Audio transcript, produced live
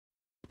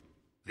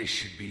This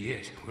should be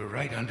it. We're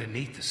right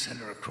underneath the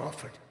center of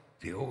Crawford.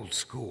 The old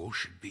school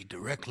should be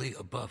directly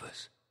above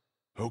us.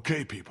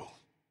 Okay, people.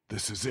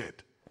 This is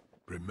it.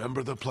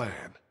 Remember the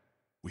plan.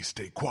 We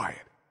stay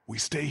quiet, we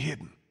stay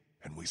hidden,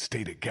 and we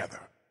stay together.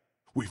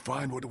 We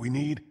find what we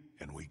need,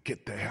 and we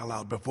get the hell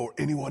out before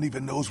anyone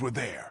even knows we're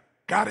there.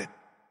 Got it?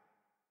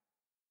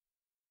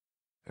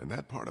 And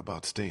that part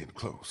about staying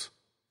close,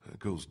 that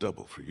goes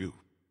double for you.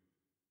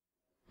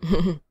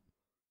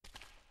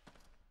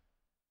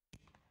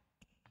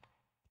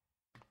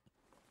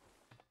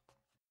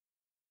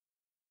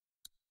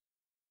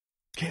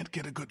 Can't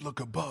get a good look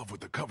above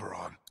with the cover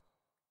on.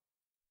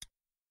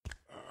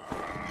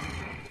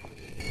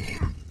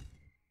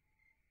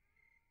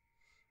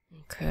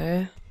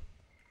 Okay.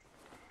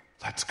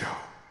 Let's go.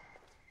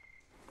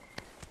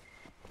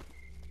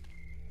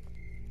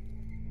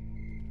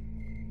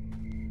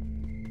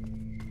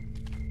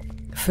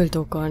 Fällt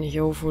doch gar nicht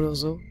auf oder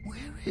so.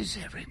 Where is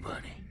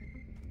everybody?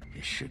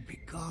 There should be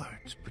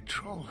guards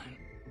patrolling.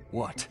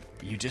 What?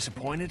 You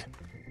disappointed?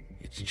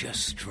 It's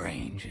just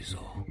strange is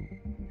all.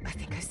 I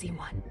think I see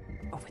one.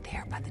 Over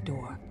there by the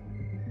door.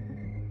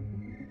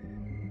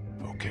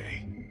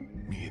 Okay.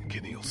 Me and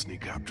Kenny will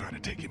sneak out, try to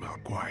take him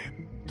out quiet.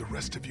 The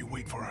rest of you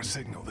wait for our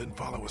signal, then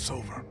follow us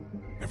over.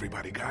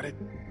 Everybody got it?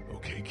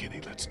 Okay,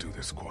 Kenny, let's do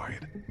this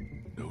quiet.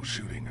 No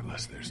shooting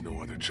unless there's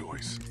no other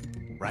choice.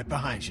 Right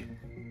behind you.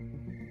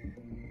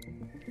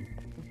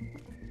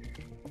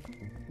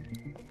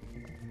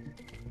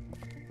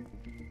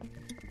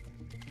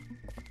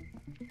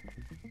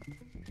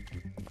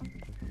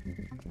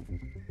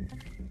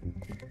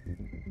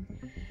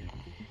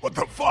 What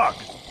the fuck?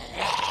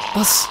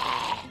 Was?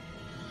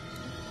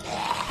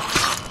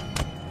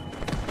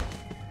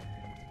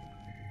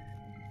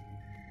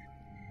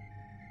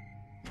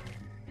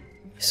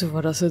 Wieso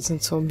war das jetzt ein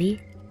Zombie?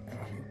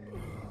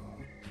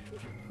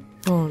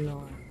 Oh nein.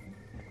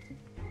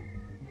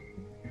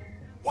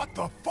 What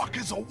the fuck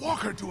is a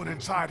walker doing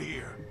inside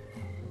here?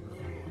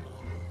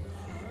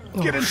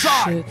 Oh, Get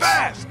inside, shit.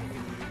 fast!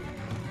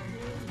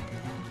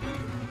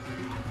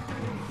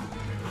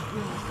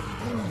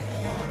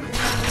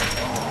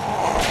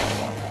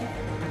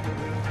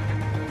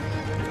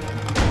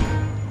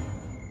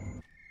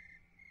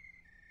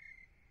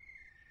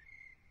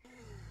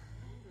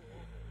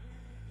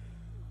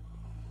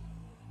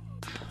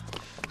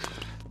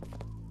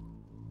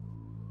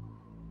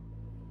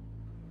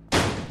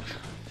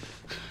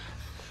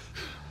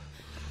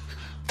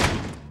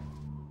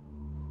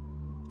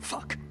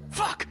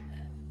 Fuck!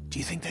 Do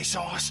you think they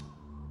saw us?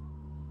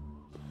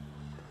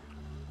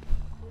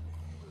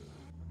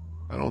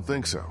 I don't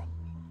think so.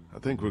 I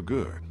think we're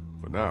good.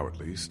 For now, at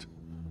least.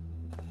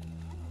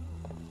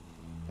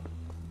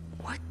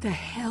 What the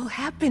hell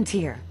happened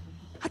here?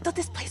 I thought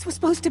this place was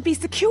supposed to be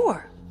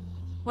secure.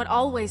 What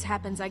always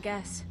happens, I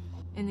guess.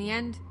 In the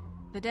end,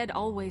 the dead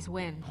always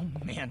win.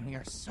 Oh man, we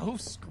are so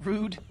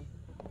screwed.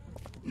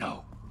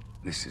 No,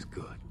 this is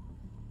good.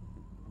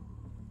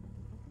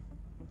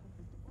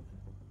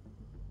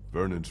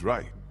 Vernon's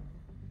right.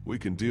 We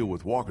can deal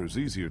with walkers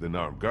easier than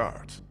armed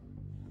guards.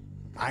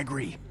 I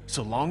agree.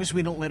 So long as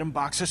we don't let them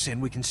box us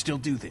in, we can still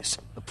do this.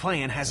 The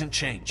plan hasn't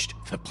changed.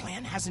 The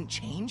plan hasn't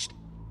changed?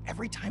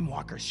 Every time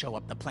walkers show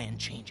up, the plan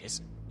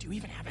changes. Do you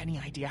even have any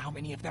idea how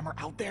many of them are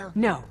out there?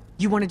 No.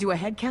 You want to do a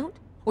head count?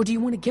 Or do you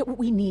want to get what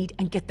we need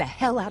and get the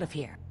hell out of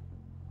here?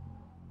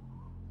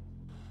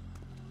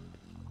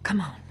 Come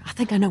on. I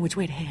think I know which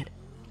way to head.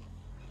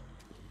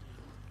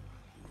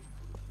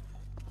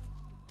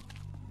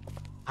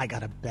 I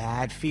got a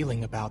bad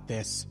feeling about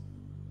this.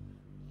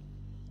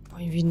 Boah,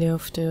 wie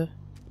nervt der.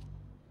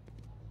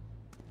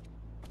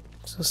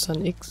 So ist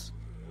dann X.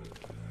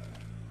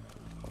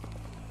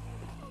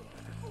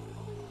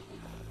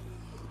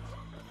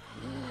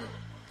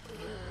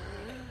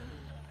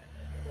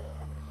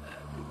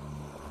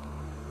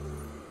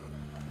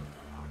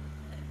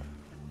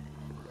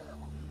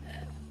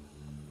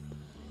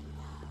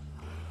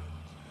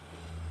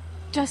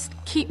 Just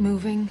keep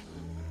moving.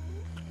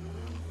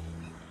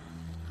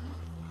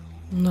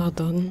 Na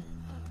dann.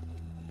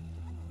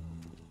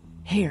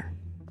 Here.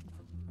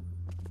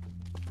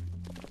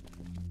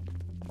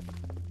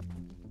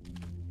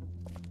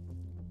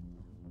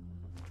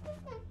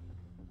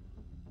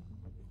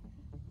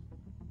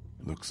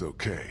 Looks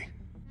okay.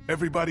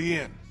 Everybody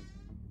in.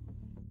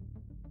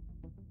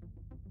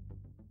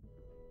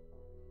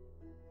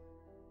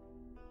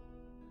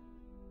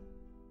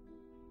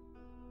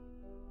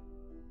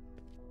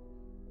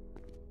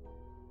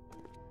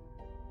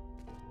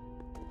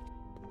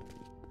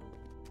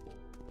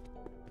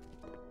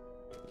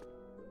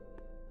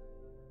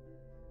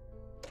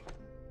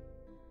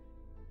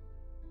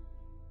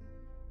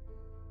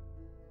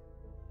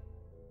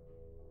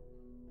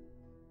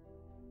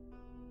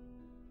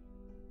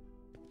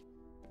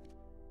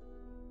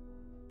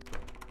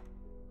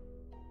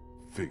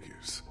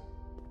 Figures.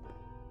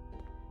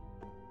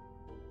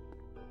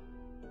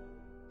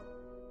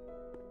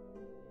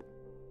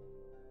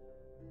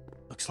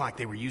 Looks like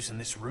they were using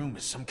this room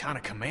as some kind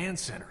of command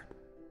center.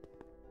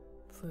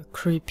 Voll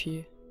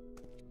creepy.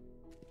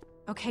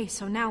 Okay,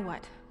 so now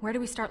what? Where do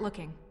we start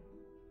looking?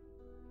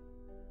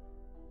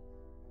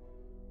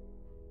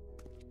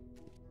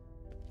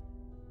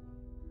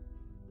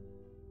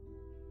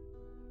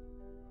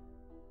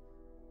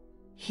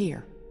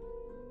 Here.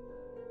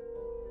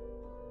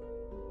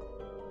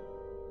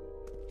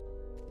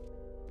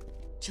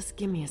 Just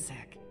give me a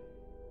sec.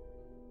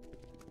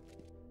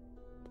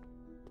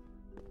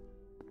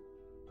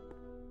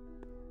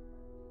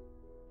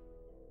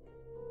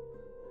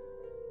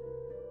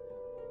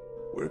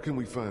 Where can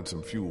we find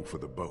some fuel for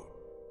the boat?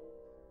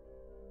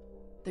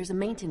 There's a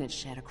maintenance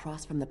shed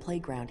across from the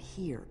playground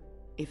here.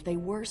 If they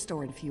were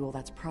storing fuel,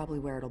 that's probably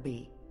where it'll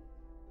be.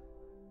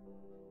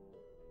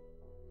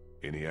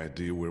 Any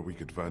idea where we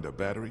could find a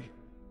battery?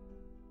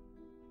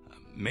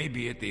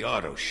 Maybe at the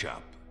auto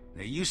shop.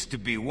 There used to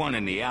be one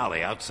in the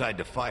alley outside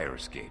the fire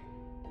escape.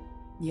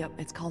 Yep,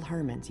 it's called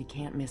Herman's. You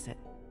can't miss it.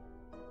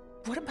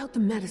 What about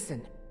the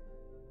medicine?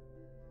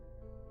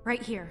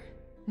 Right here.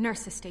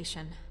 Nurse's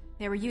station.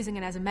 They were using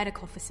it as a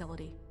medical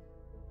facility.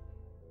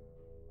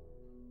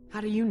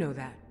 How do you know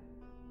that?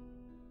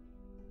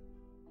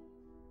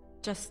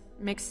 Just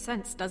makes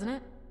sense, doesn't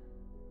it?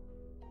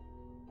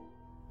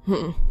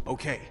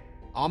 Okay,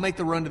 I'll make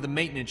the run to the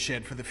maintenance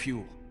shed for the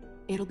fuel.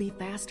 It'll be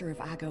faster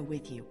if I go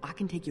with you. I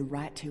can take you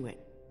right to it.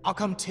 I'll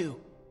come too.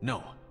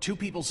 No, 2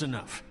 people's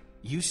enough.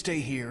 You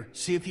stay here,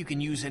 see if you can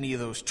use any of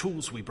those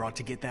tools we brought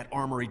to get that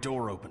armory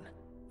door open.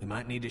 We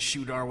might need to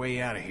shoot our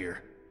way out of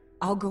here.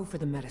 I'll go for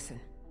the medicine.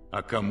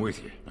 I'll come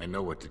with you. I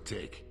know what to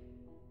take.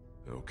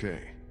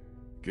 Okay.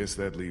 Guess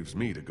that leaves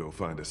me to go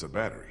find us a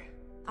battery.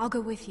 I'll go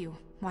with you.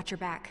 Watch your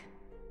back.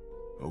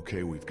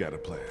 Okay, we've got a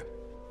plan.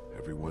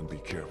 Everyone be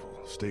careful.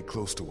 Stay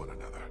close to one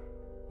another.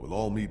 We'll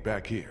all meet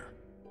back here.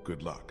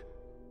 Good luck.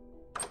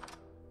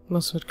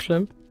 Was wird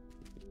schlimm?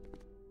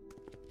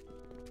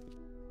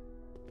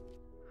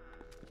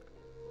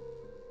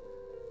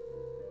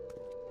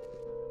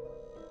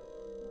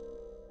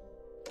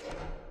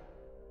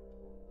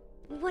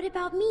 What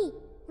about me?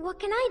 What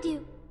can I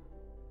do?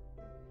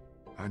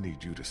 I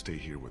need you to stay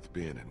here with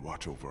Ben and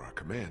watch over our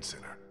command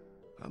center.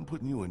 I'm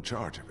putting you in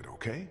charge of it,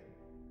 okay?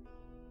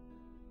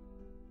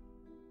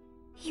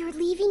 You're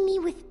leaving me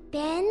with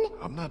Ben?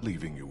 I'm not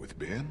leaving you with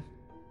Ben.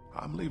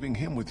 I'm leaving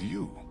him with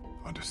you.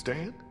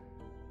 Understand?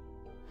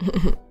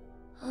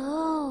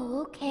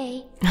 Oh,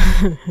 okay.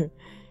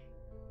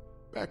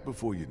 Back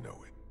before you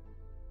know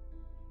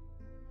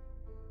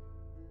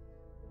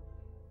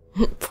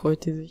it.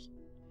 Freut die sich.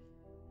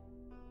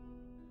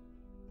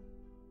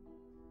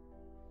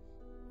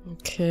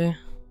 Okay.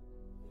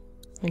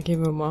 Dann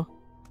gehen wir mal.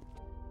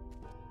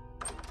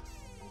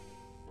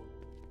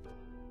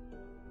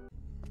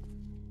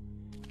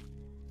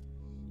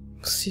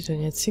 Wo ist die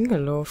denn jetzt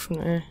hingelaufen,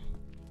 ey?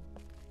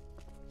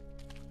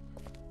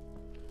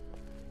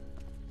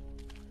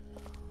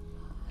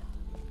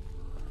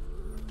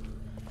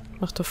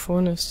 Ach, da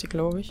vorne ist die,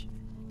 glaube ich.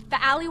 The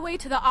alleyway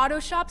to the auto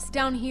shop's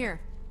down here.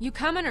 You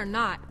coming or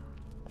not?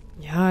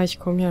 Ja, ich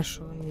komme ja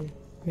schon.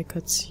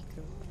 Meckerziege.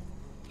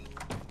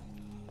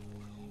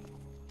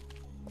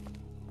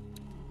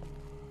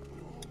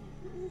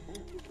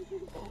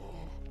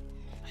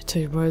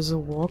 Alter, überall so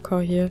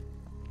Walker hier.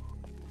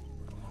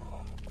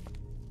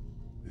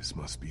 This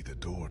must be the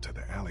door to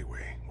the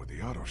alleyway where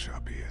the auto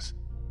shop is.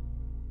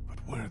 But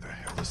where the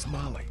hell is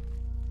Molly?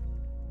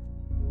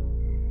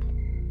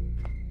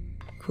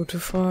 Gute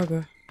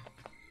Frage.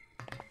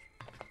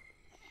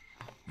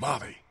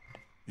 Molly,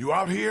 you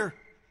out here?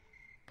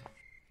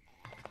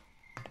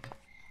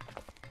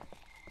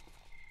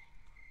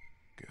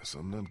 Guess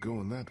I'm not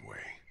going that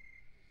way.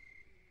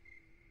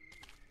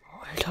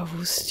 Alter,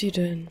 wo ist die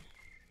denn?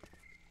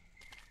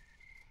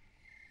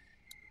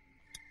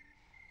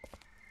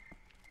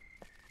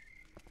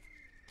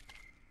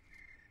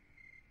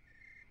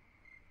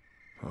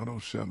 Auto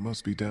shop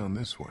must be down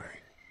this way.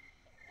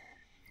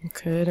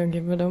 Okay, dann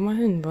gehen wir da mal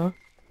hin, wa?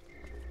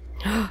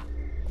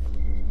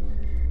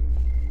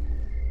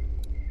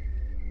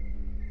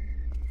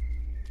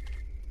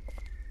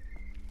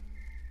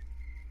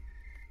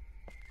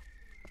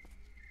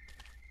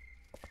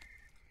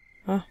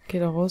 Ah, geh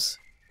da raus.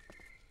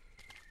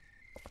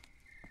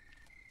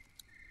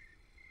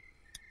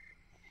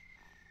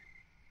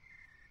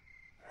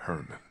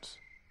 Herman's.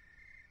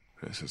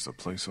 This is the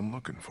place I'm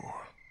looking for.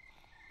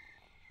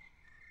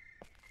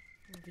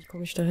 Wie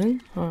komme ich da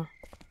hin? Ah.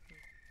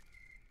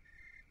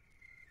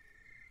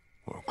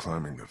 Well,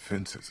 climbing the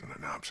fence isn't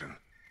an option.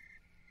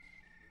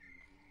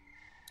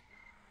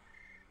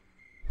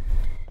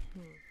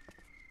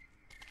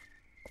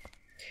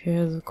 Okay,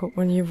 also kommt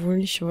man hier wohl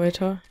nicht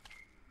weiter.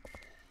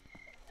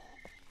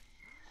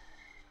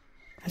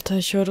 Alter,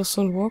 ich höre doch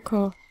so einen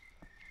Walker.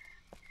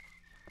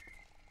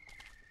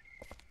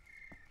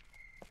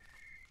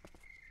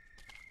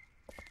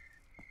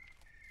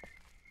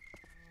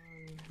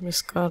 Mir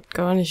ist gerade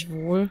gar nicht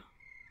wohl.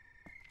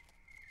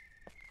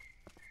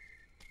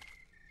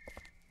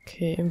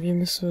 Okay, irgendwie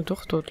müssen wir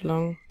doch dort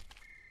lang.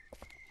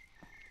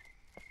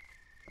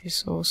 Wie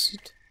es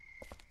aussieht.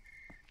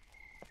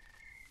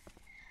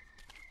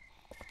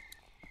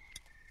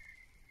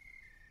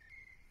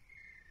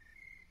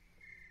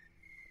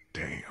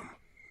 Damn.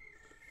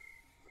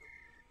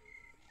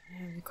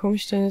 Ja, wie komme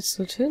ich denn jetzt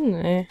dorthin,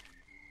 ey?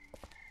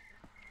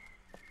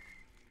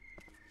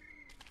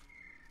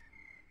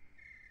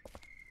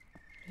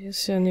 Hier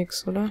ist ja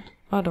nichts, oder?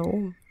 Ah, da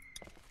oben.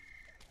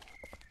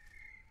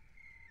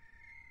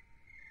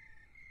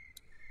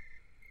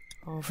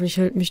 Hoffentlich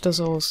hält mich das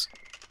aus.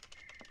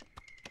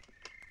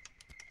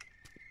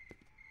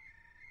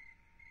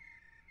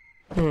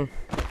 Hm.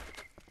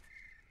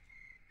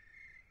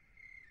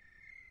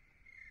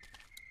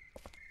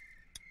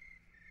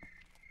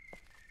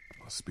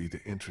 Must be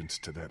the entrance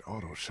to that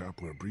auto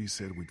shop where Bree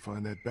said we'd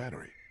find that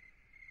battery.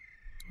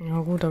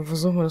 Na gut, dann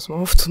versuchen wir das mal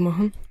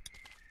aufzumachen.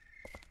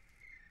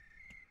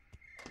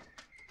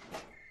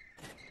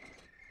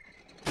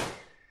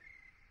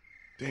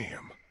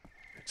 Damn,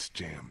 it's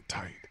jammed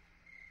tight.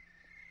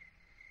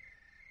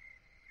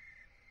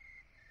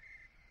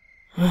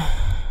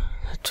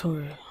 Na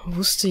toll.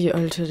 Wo ist die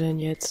Alte denn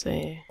jetzt,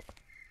 ey?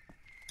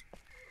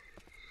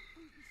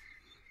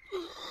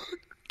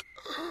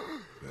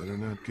 Better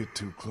not get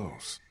too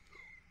close.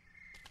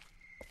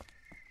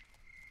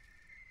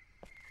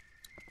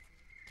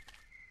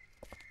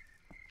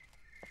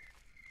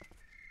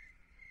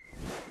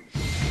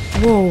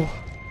 Wow.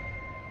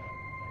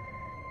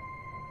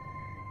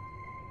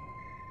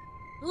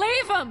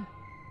 Leave him!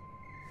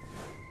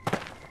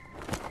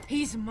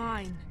 He's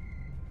mine.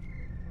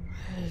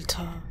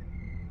 Alter.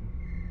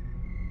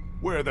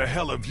 Where the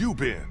hell have you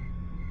been?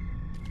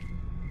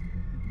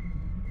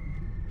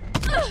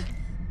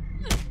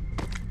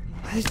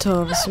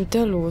 Alter, was ist mit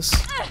der los?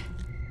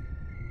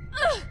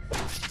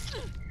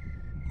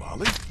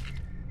 Molly?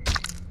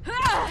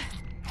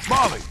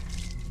 Molly!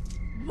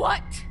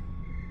 What?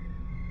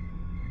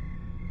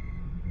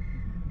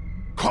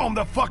 Calm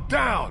the fuck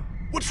down!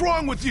 What's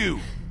wrong with you?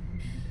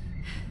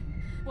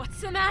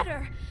 What's the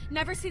matter?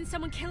 Never seen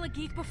someone kill a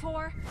geek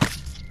before?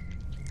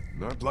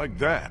 Not like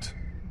that.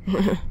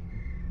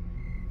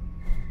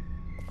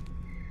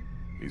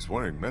 He's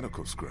wearing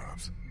medical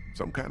scrubs.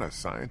 Some kind of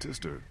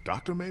scientist or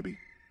doctor, maybe?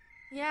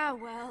 Yeah,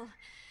 well,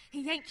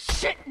 he ain't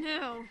shit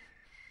now.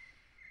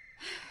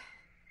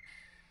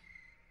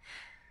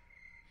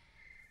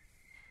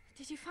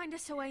 Did you find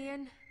us a way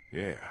in?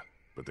 Yeah,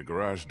 but the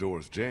garage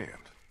door's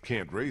jammed.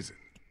 Can't raise it.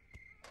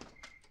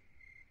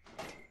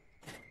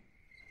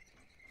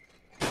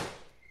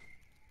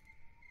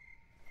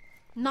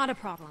 Not a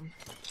problem.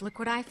 Look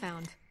what I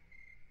found.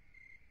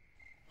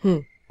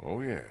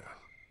 Oh yeah,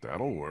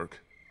 that'll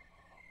work.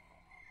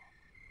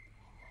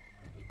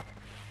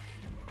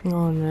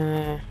 Oh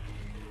ne.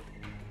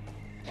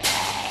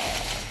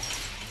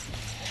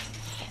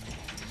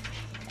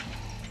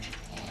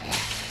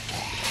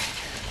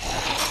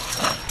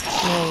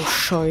 Oh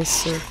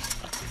Scheiße.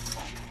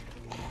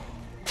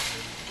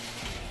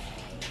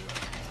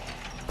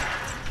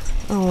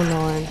 Oh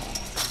nein.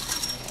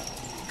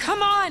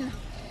 Come on!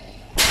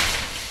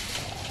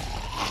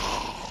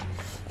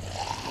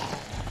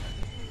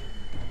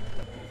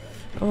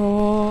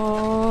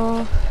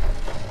 Oh.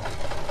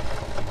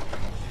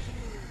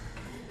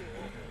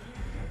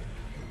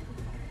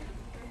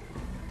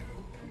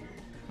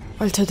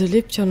 Alter, der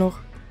lebt ja noch.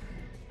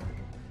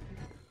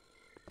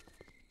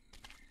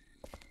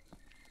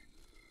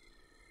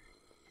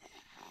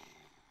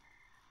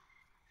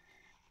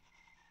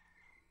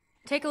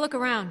 Take a look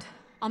around.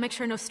 I'll make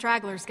sure no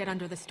stragglers get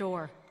under this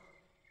door.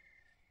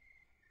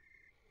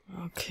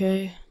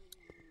 Okay.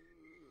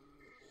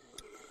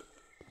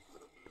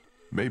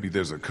 Maybe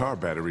there's a car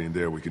battery in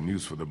there we can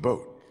use for the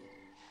boat.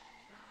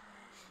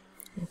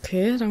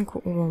 Okay, dann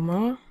gucken wir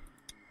mal.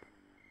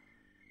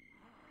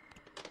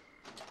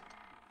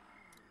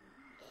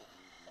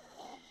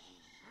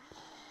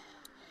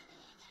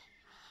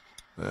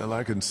 Well,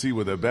 I can see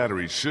where the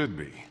battery should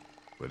be,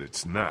 but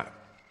it's not.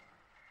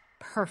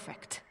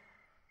 Perfect.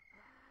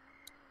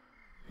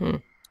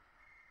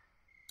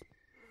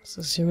 Was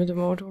ist hier mit dem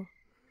Auto?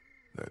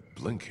 That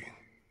blinking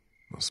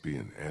must be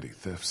an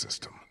anti-theft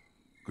system.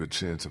 Good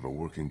chance of a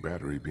working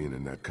battery being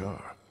in that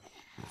car.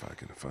 If I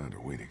can find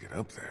a way to get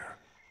up there.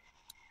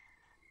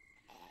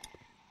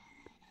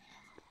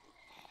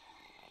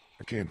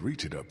 I can't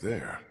reach it up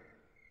there.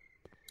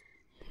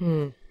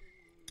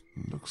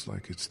 Looks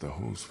like it's the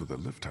hose for the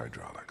lift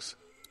hydraulics.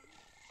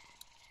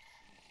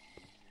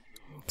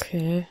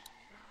 Okay.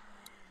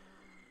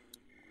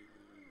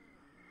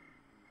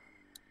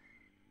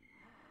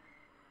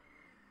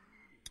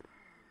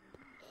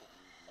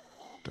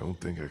 Don't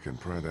think I can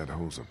pry that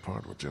hose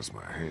apart with just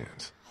my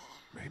hands.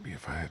 Maybe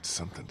if I had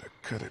something to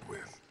cut it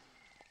with.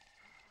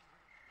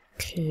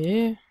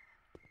 Okay.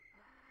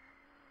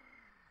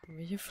 Haben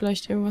wir hier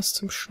vielleicht irgendwas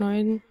zum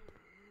Schneiden?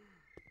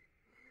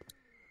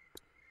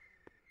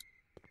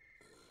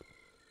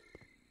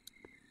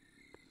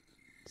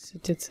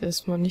 Sieht jetzt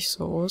erstmal nicht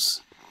so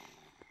aus.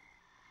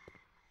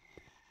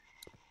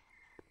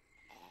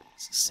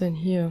 Was ist denn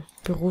hier?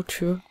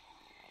 Bürotür.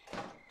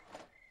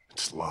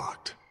 It's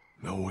locked.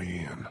 No way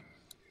in.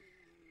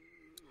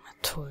 Na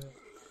toll.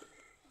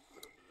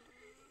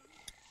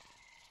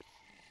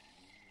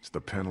 It's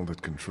the panel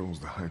that controls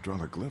the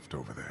hydraulic lift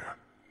over there.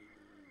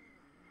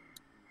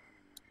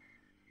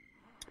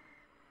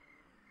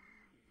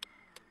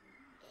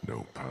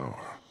 No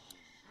power.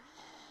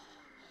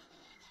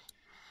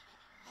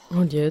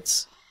 Und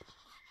jetzt?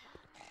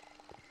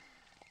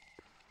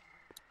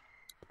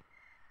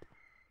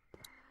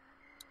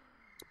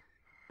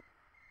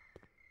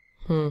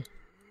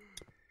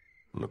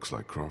 Looks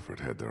like Crawford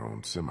had their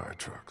own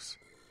semi-trucks.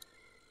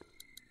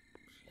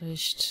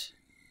 Vielleicht.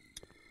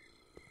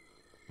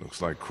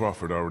 Looks like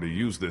Crawford already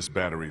used this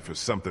battery for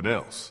something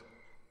else.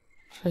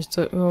 Vielleicht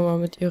sollten wir mal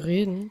mit ihr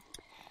reden.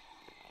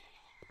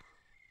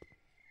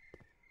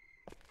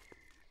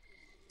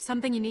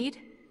 Something you need?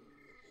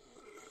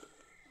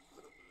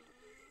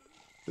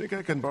 Think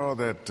I can borrow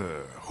that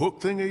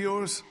hook thing of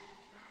yours?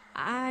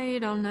 I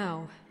don't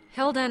know.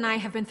 Hilda and I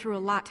have been through a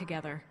lot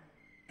together.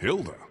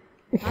 Hilda?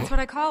 That's what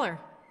I call her.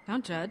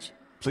 Don't judge.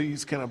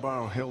 Please, can I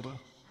borrow Hilda?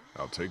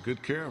 I'll take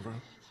good care of her.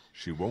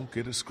 She won't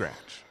get a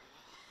scratch.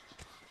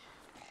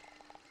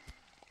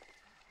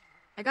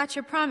 I got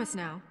your promise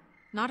now.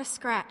 Not a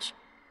scratch.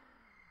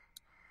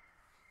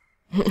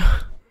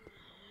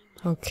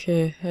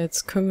 Okay,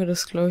 jetzt können wir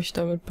das, glaube ich,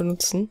 damit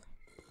benutzen.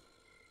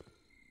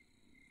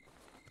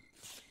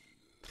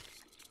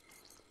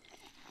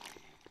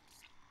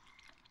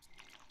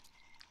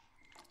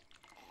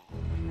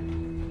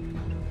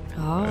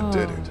 I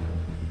did it.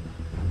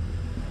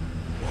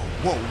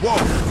 Whoa, whoa,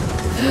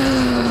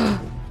 whoa!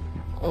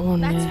 Oh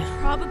That's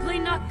nee. probably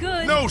not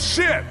good. No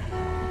shit!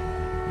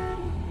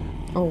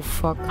 Oh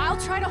fuck. I'll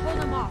try to hold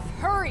him off.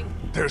 Hurry!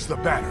 There's the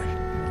battery.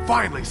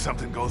 Finally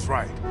something goes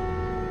right.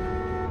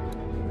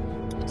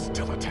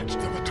 Still attached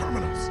to the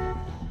terminals.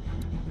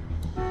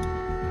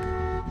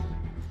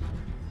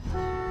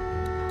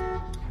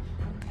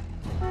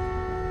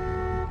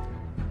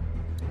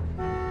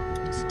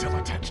 Still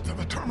attached to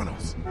the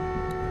terminals.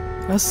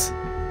 Was?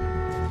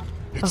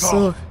 Ach It's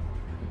so. off.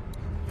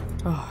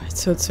 Oh,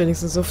 jetzt hört es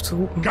wenigstens auf zu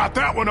hupen. Got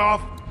that one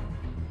off.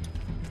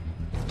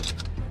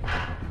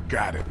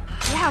 Got it.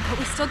 Yeah, but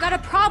we still got a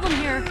problem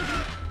here.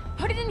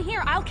 Put it in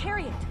here. I'll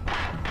carry it.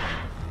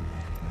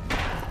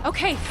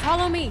 Okay,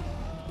 follow me.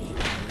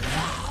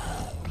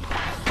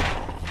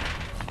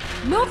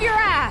 Move your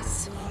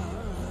ass!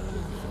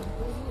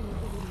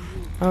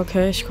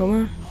 Okay, ich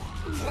komme.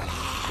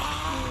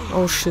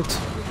 Oh shit.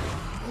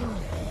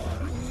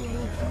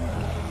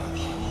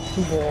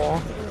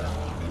 Boah.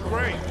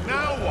 Great.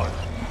 Now what?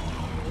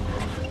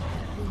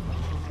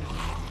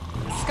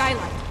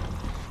 Skylight.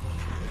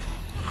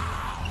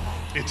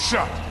 It's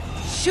shut.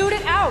 Shoot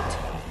it out!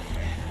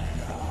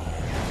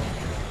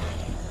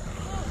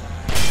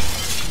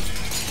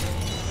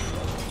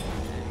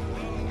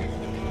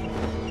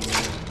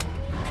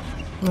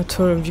 Na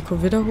toll, und wie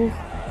kommen wir da hoch?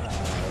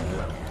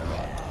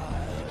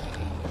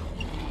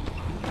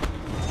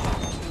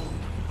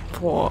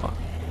 Boah.